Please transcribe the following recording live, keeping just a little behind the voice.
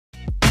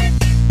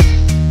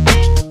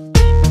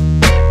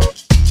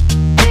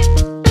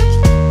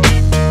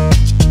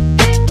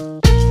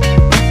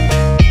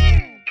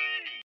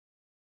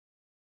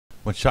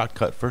When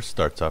Shotcut first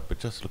starts up, it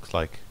just looks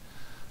like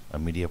a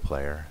media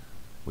player.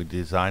 We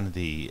designed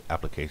the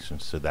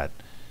application so that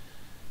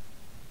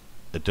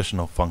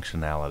additional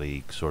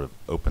functionality sort of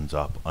opens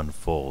up,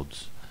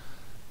 unfolds,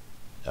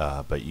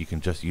 but you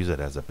can just use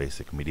it as a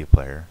basic media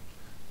player.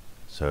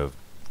 So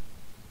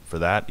for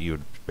that, you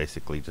would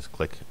basically just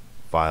click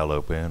File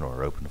Open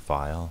or Open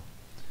File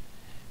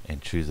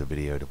and choose a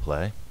video to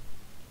play.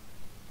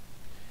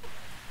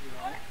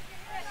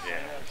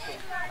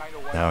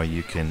 Now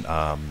you can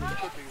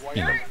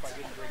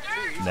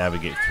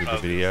navigate through the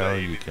video.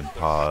 You can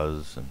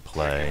pause and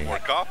play.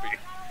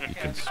 You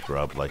can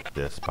scrub like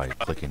this by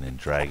clicking and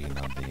dragging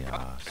on the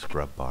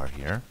scrub bar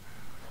here.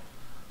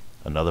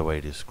 Another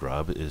way to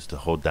scrub is to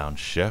hold down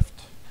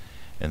Shift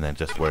and then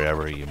just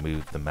wherever you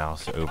move the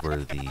mouse over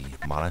the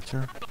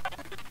monitor.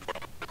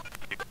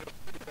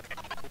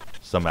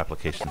 Some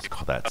applications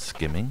call that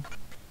skimming.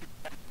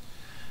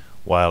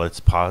 While it's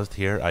paused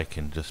here, I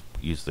can just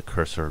use the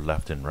cursor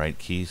left and right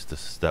keys to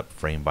step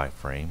frame by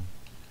frame.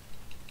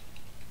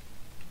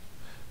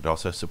 It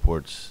also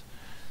supports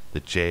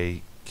the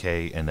J,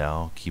 K, and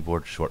L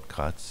keyboard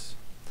shortcuts,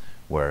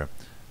 where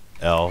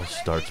L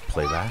starts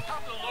playback,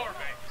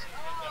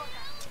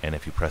 and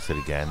if you press it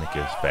again, it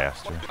goes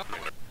faster,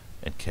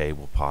 and K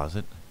will pause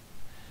it,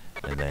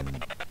 and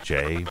then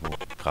J will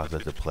cause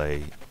it to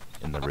play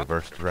in the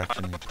reverse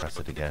direction. You press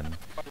it again,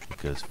 it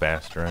goes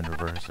faster in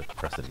reverse. If you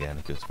press it again,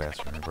 it goes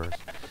faster in reverse.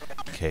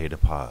 K to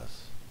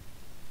pause.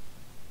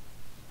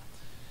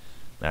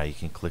 Now you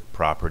can click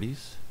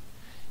Properties,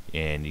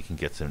 and you can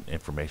get some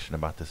information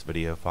about this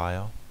video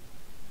file.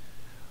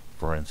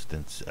 For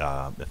instance,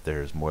 if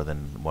there's more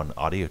than one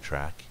audio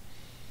track,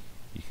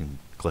 you can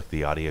click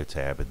the audio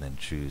tab and then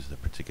choose the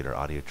particular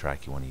audio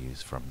track you want to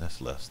use from this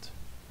list.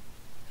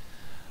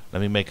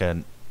 Let me make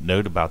a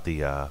note about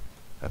the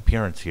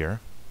appearance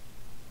here.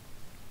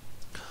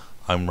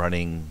 I'm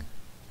running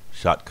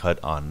Shotcut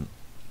on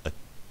a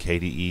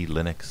KDE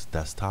Linux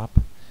desktop.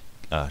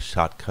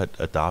 Shotcut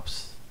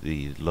adopts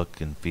the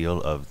look and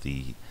feel of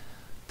the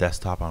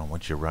desktop on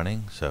which you're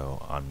running.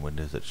 So on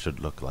Windows it should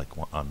look like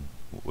on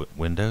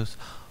Windows.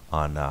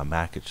 On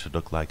Mac it should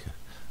look like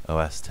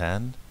OS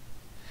 10,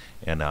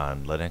 and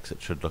on Linux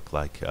it should look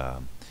like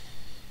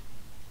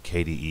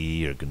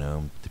KDE or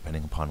GNOME,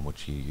 depending upon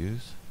which you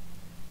use.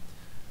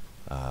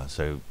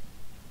 So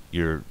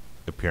your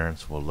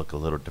appearance will look a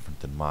little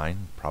different than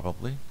mine,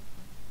 probably.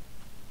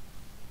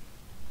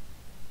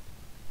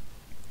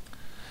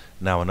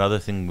 Now another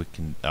thing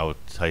I will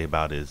tell you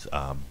about is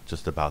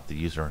just about the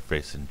user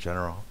interface in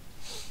general.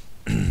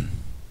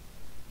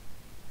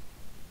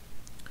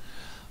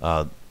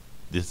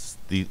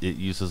 It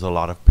uses a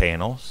lot of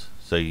panels.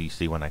 So you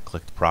see when I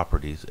clicked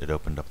Properties, it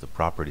opened up the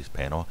Properties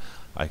panel.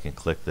 I can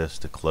click this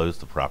to close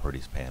the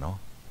Properties panel.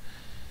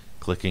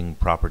 Clicking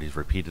Properties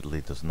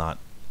repeatedly does not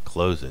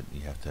close it.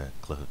 You have to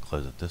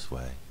close it this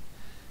way.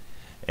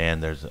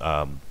 And there's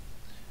a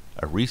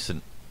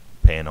recent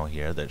panel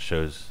here that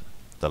shows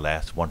the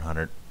last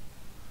 100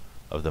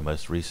 of the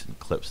most recent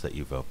clips that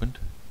you've opened.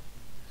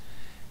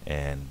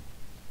 And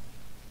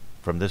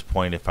from this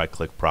point, if I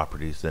click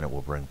Properties, then it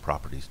will bring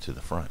Properties to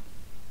the front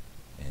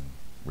and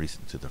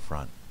recent to the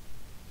front.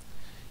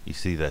 You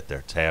see that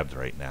they're tabbed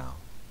right now,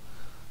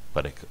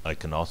 but I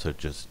can also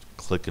just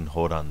click and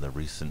hold on the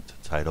recent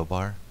title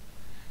bar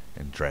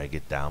and drag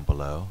it down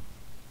below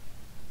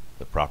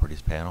the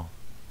Properties panel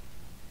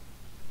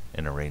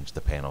and arrange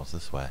the panels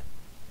this way.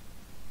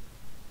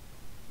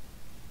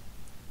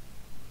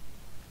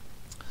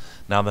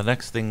 Now the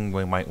next thing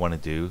we might want to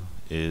do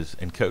is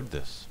encode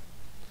this,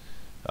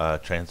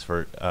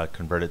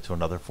 convert it to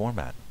another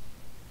format.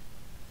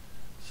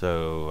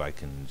 So I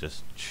can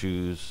just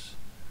choose,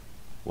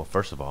 well,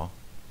 first of all,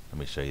 let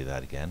me show you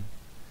that again.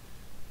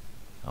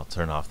 I'll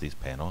turn off these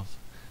panels.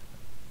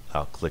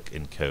 I'll click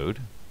Encode,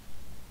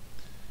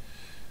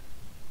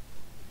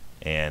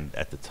 and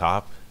at the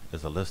top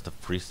is a list of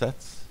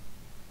presets.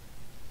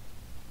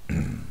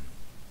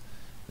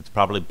 It's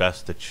probably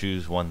best to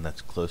choose one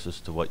that's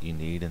closest to what you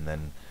need and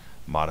then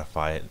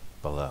modify it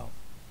below.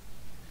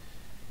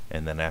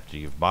 And then after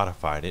you've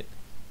modified it,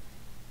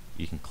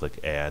 you can click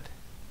Add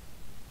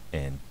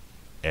and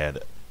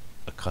add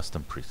a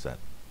custom preset.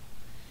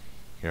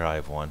 Here I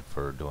have one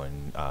for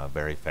doing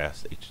very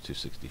fast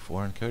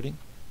H.264 encoding.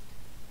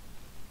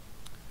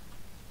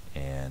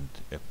 And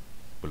if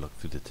we look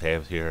through the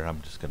tabs here,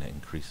 I'm just going to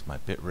increase my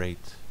bit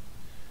rate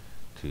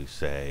to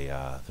say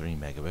 3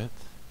 megabits.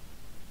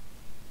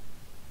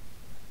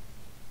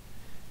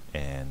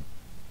 And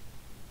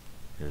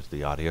here's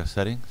the audio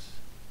settings,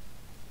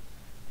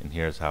 and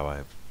here's how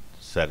I've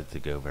set it to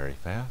go very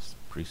fast.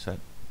 Preset,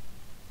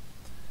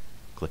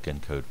 click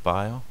Encode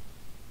File,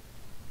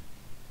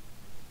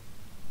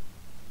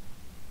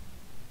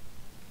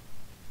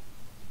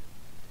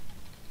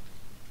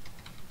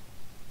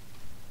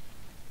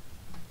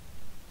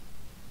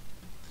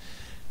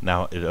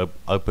 now it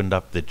opened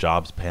up the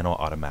Jobs panel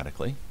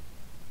automatically,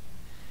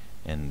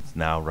 and it's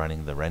now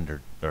running the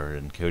render or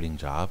encoding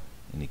job.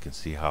 And you can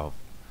see how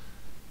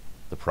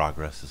the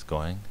progress is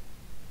going.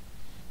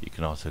 You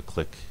can also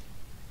click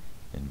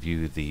and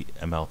view the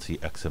MLT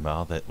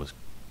XML that was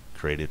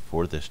created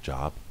for this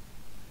job.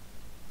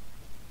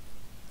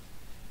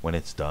 When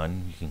it's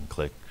done, you can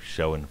click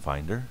Show in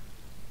Finder,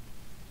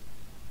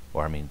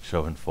 or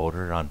Show in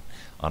Folder.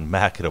 On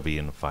Mac it'll be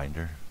in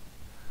Finder.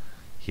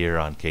 Here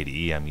on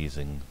KDE I'm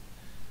using,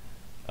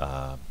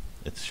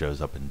 it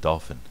shows up in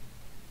Dolphin,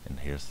 and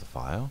here's the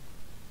file.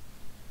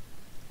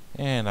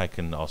 And I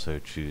can also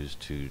choose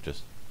to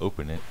just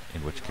open it,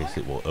 in which case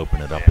it will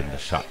open it up in the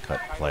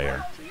Shotcut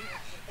player.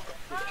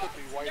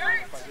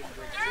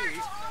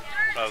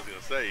 I was going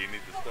to say, you need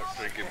to start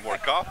drinking more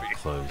coffee.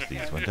 Close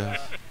these windows.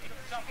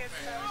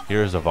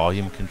 Here's a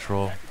volume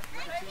control.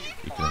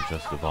 You can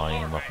adjust the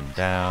volume up and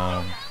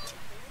down.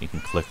 You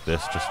can click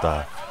this just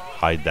to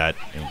hide that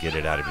and get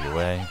it out of your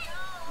way.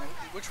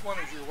 Which one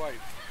is your wife?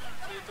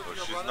 Well,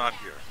 she's not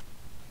here.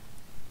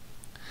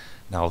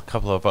 Now a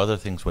couple of other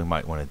things we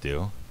might want to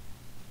do.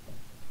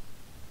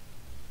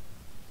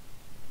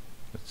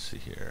 Let's see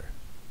here.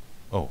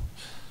 Oh,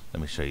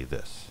 let me show you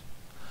this.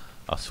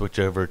 I'll switch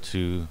over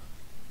to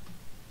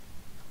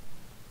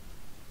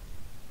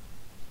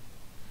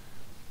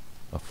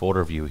a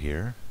folder view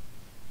here,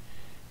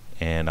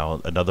 and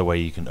another way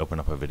you can open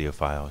up a video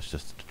file is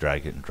just to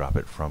drag it and drop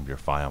it from your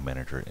file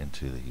manager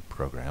into the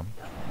program.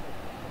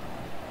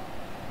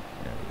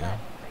 There we go.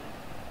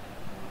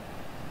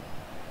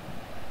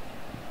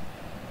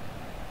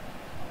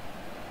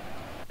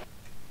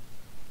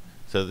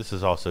 So this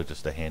is also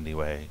just a handy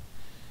way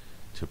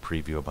to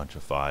preview a bunch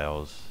of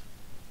files.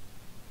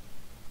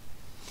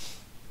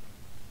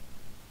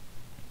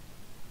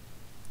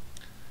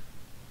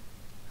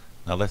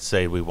 Now let's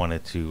say we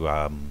wanted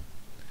to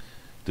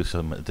do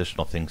some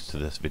additional things to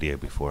this video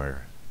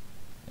before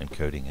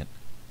encoding it.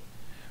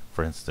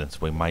 For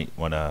instance, we might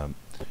want to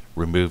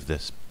remove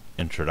this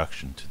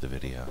introduction to the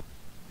video.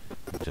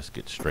 Just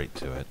get straight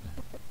to it.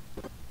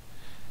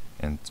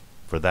 And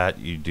for that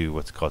you do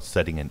what's called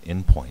setting an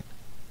endpoint.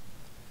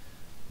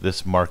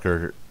 This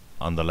marker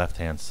on the left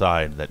hand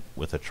side that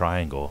with a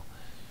triangle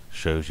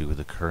shows you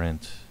the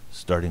current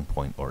starting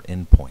point or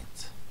end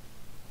point.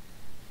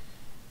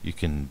 You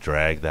can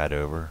drag that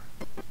over.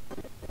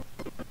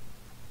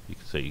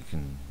 So you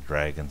can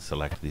drag and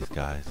select these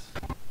guys.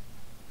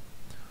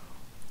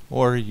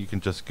 Or you can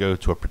just go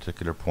to a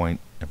particular point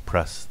and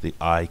press the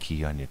I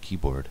key on your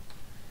keyboard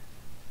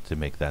to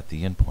make that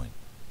the endpoint.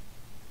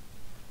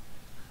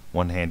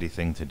 One handy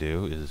thing to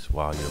do is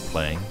while you're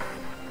playing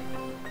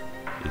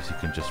is you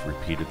can just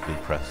repeatedly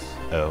press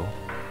O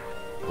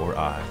or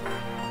I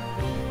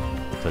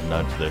to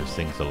nudge those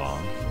things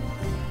along.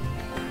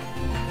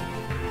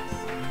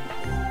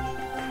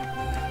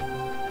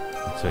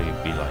 So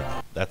you'd be like,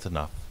 that's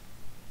enough.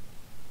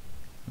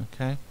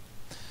 Okay.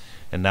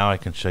 And now I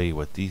can show you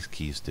what these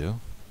keys do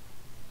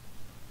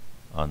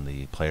on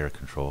the player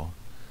control.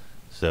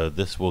 So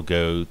this will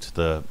go to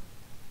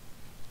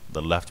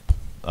the left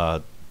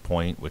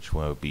point, which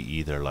will be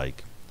either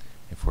like,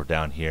 if we're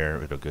down here,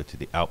 it'll go to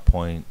the out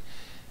point,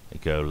 it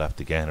go left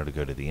again, it'll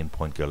go to the end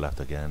point, go left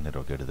again,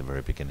 it'll go to the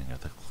very beginning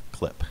of the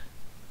clip.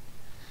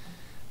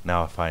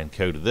 Now if I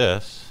encode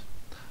this,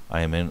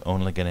 I am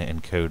only going to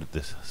encode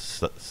this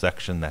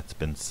section that's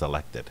been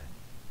selected.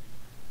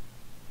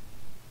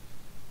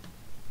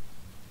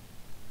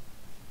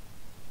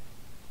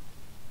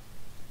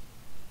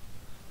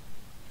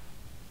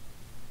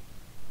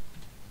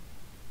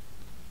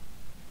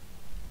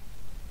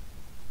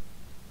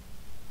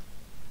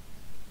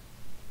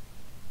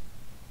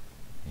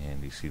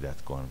 And you see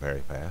that's going very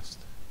fast.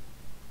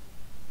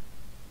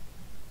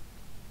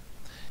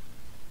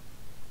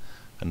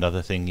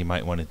 Another thing you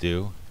might want to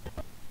do,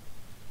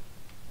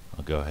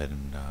 I'll go ahead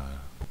and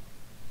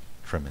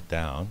trim it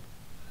down,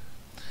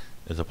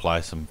 is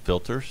apply some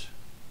filters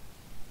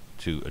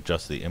to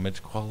adjust the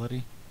image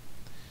quality.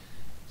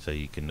 So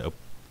you can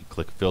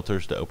click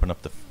filters to open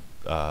up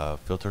the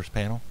filters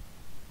panel,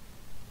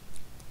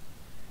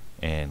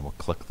 and we'll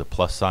click the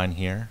plus sign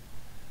here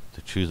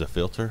to choose a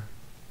filter.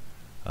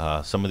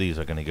 Some of these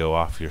are going to go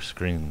off your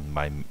screen.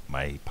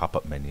 My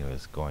pop-up menu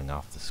is going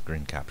off the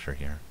screen capture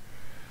here.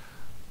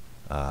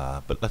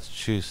 But let's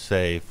choose,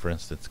 say, for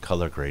instance,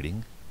 color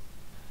grading.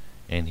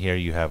 And here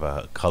you have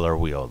a color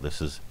wheel.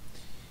 This is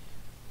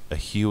a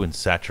hue and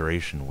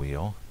saturation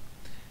wheel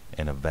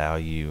and a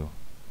value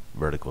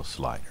vertical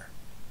slider.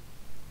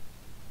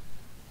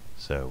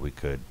 So we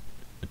could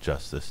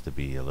adjust this to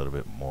be a little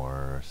bit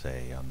more,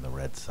 say, on the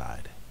red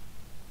side.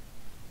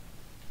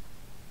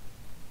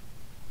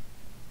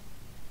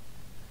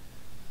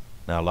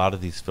 Now a lot of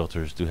these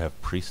filters do have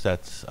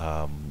presets.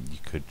 You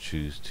could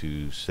choose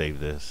to save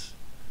this,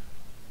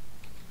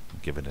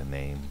 give it a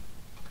name.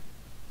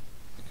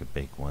 You could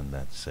make one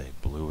that's, say,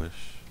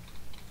 bluish.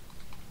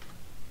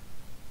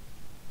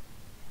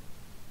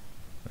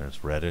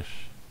 There's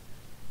reddish.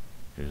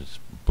 Here's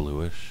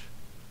bluish.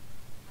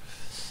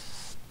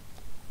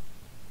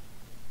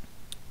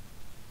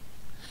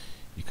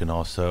 You can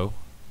also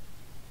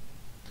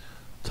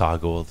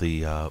toggle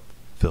the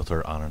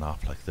filter on and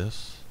off like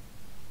this.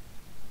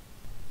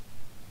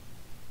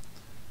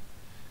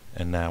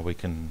 And now we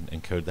can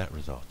encode that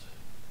result.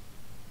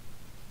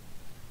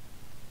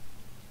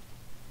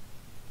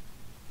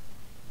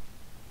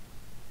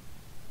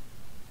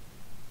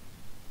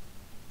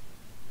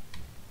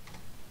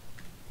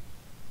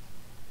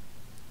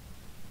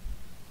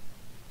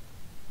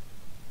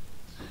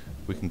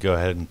 we can go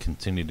ahead and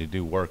continue to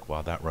do work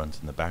while that runs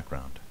in the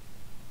background.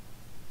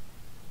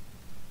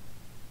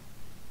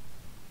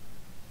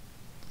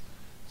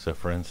 So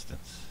for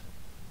instance,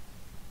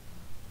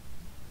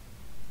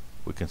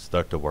 we can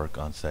start to work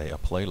on, say, a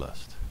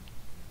playlist.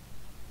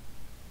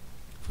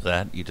 For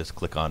that, you just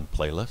click on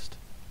playlist.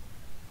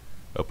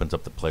 Opens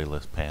up the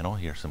playlist panel.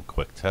 Here's some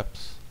quick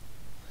tips.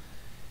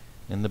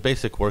 And the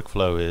basic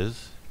workflow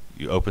is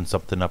you open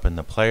something up in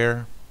the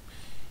player,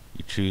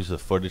 you choose the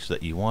footage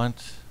that you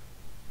want,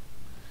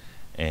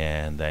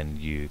 and then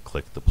you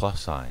click the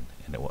plus sign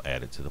and it will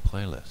add it to the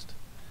playlist.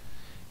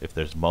 If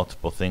there's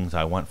multiple things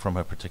I want from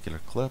a particular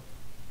clip,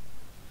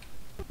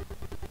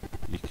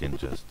 you can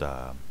just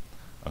I'm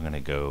going to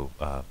go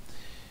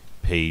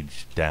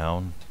page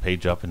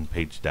up and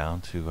page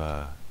down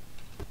to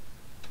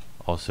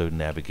also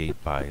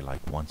navigate by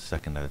like 1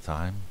 second at a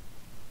time.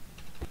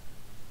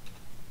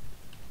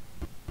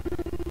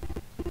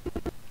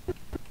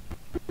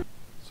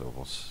 So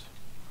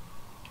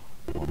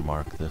we'll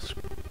mark this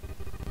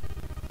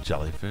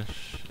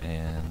jellyfish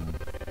and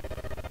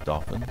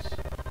dolphins.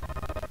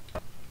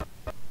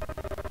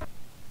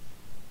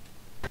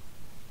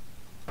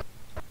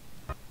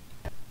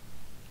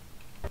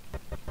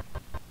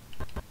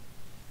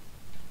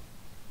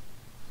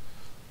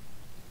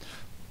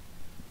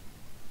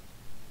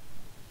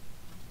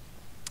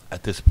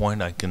 At this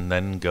point, I can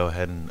then go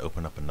ahead and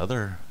open up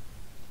another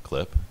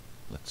clip.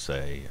 Let's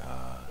say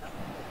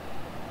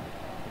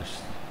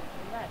this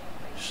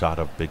shot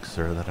of Big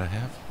Sur that I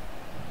have.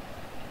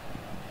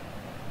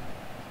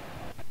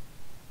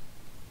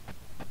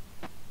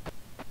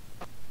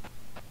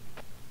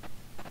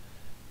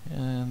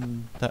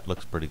 And that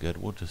looks pretty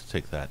good. We'll just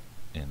take that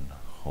in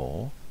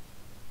whole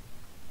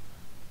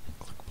and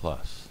click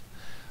plus.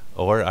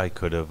 Or I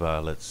could have,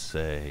 let's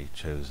say,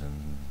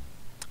 chosen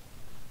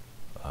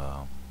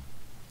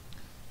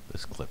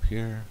this clip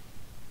here.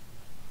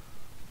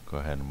 Go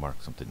ahead and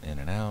mark something in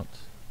and out.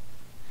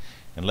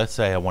 And let's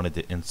say I wanted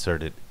to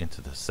insert it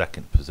into the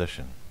second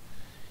position.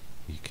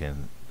 You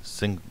can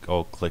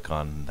single click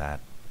on that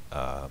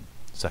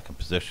second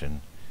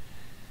position,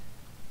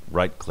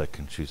 right click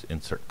and choose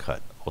insert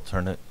cut.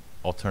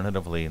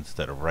 Alternatively,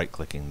 instead of right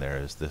clicking, there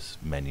is this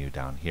menu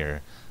down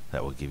here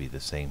that will give you the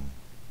same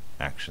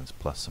actions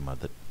plus some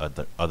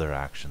other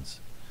actions,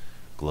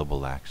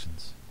 global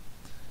actions.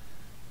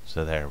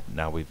 So there,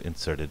 now we've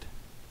inserted,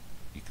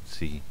 you can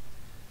see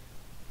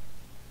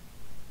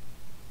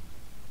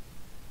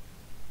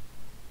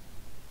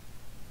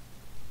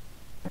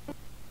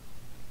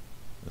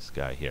this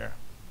guy here.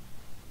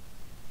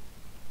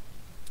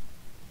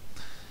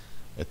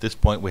 At this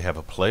point we have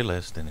a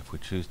playlist, and if we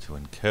choose to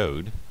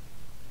encode,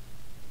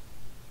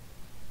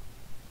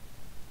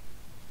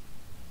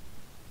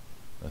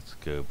 let's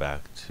go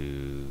back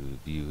to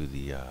view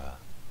the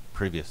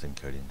previous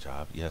encoding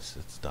job. Yes,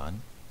 it's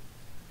done.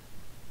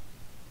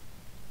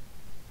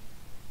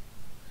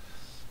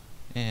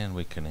 And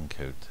we can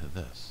encode to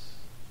this.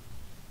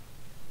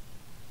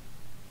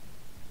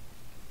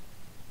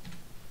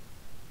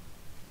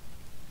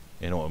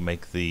 And it will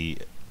make the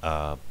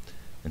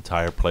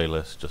entire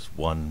playlist just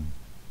one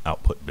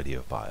output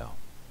video file.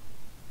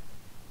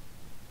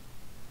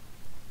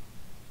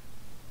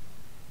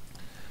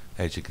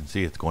 As you can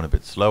see, it's going a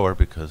bit slower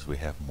because we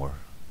have more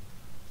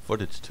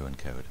footage to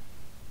encode.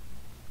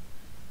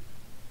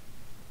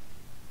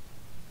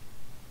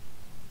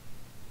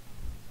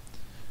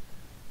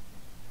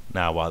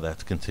 Now, while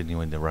that's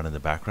continuing to run in the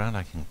background,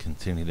 I can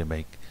continue to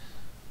make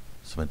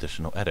some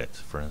additional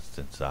edits. For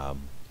instance,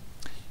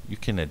 you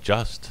can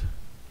adjust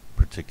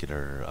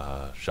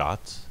particular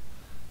shots.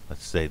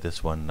 Let's say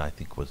this one I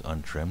think was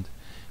untrimmed.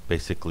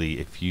 Basically,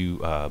 if you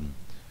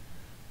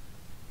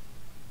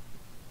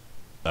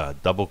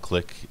double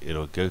click,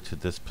 it'll go to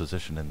this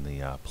position in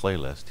the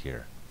playlist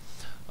here.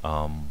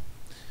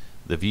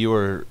 The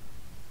viewer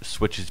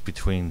switches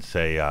between,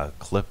 say,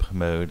 clip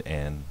mode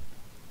and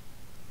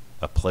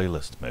a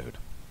playlist mode.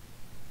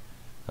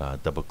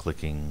 Double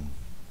clicking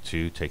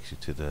 2 takes you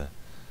to the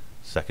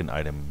second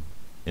item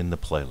in the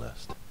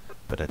playlist,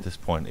 but at this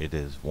point it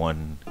is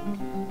one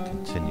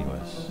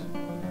continuous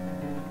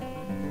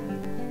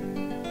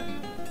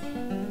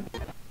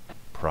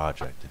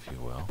project, if you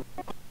will.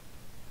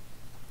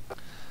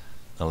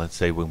 Now let's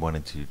say we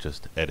wanted to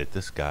just edit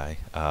this guy.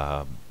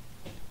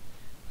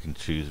 We can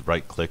choose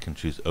right click and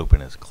choose open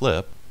as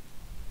clip,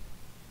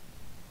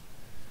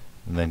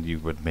 and then you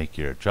would make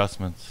your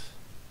adjustments.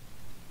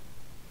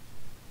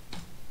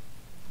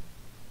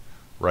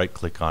 Right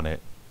click on it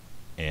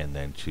and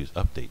then choose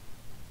update.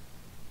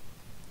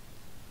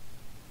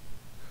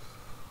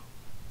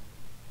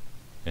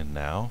 And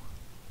now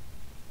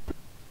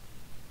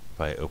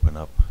if I open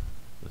up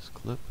this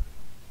clip,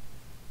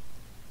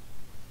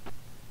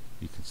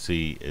 you can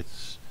see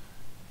it's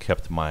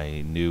kept my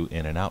new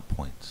in and out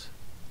points.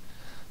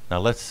 Now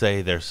let's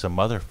say there's some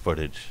other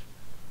footage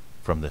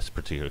from this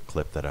particular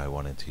clip that I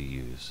wanted to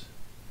use.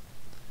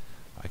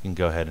 I can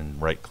go ahead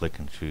and right click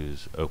and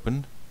choose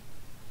open,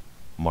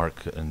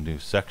 mark a new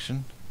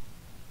section,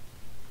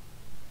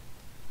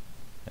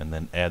 and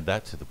then add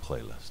that to the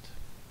playlist.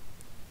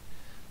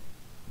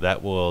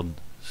 that will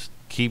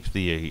keep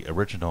the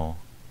original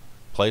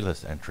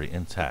playlist entry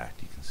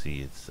intact. You can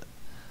see it's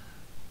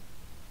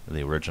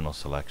the original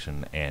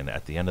selection, and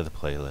at the end of the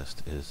playlist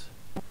is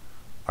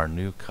our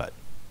new cut.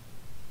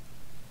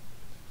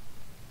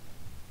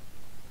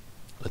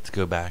 Let's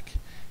go back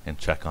and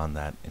check on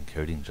that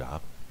encoding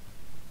job.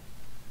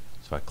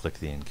 So I click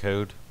the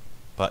encode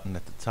button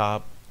at the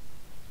top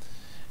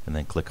and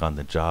then click on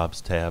the jobs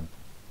tab,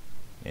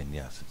 and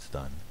yes, it's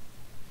done.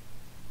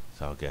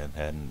 So I'll go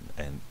ahead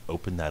and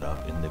open that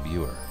up in the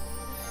viewer.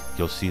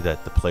 You'll see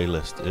that the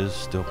playlist is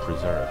still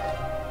preserved.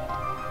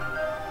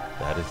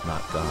 That is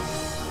not gone.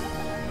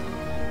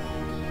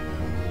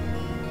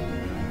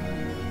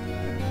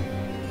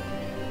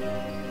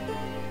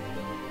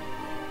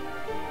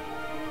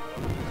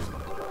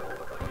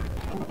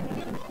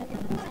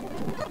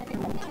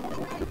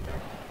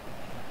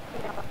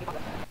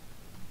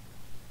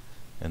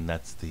 And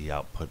that's the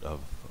output of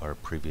our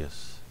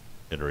previous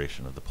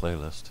iteration of the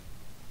playlist.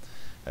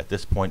 At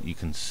this point, you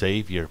can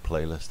save your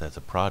playlist as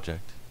a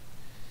project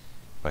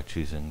by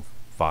choosing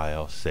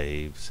File,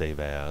 Save, Save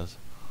As,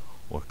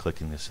 or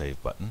clicking the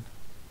Save button,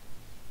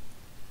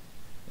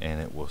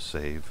 and it will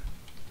save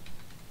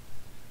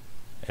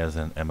as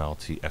an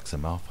MLT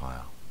XML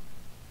file.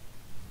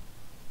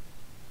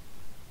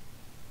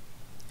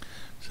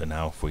 So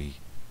now if we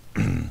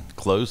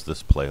close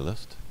this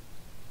playlist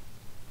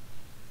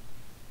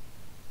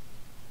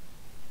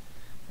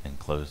and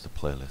close the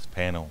playlist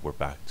panel, we're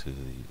back to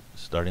the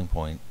starting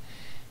point,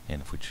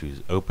 and if we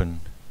choose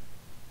open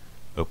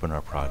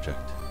our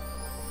project,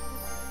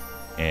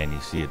 and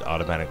you see it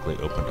automatically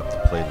opened up the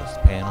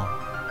playlist panel,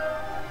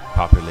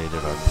 populated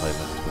our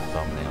playlist with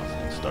thumbnails,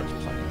 and starts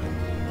playing it.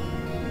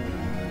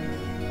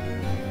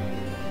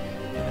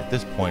 And at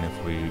this point,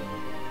 if we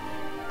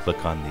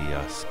click on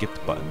the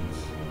skipped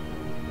buttons,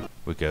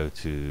 we go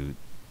to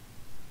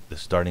the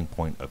starting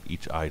point of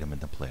each item in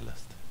the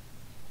playlist.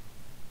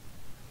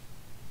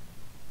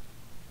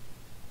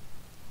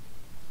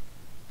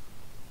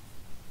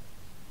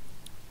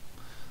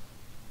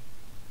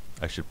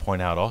 I should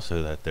point out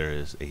also that there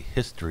is a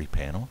history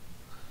panel.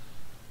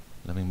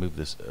 Let me move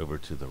this over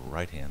to the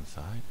right hand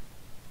side.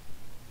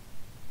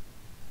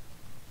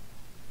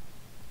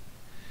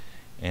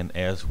 And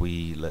as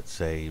we, let's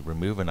say,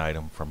 remove an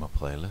item from a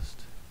playlist,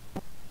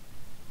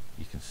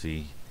 you can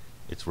see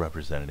it's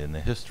represented in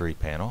the history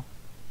panel,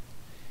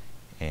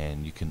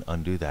 and you can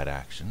undo that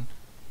action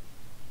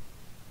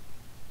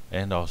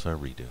and also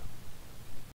redo.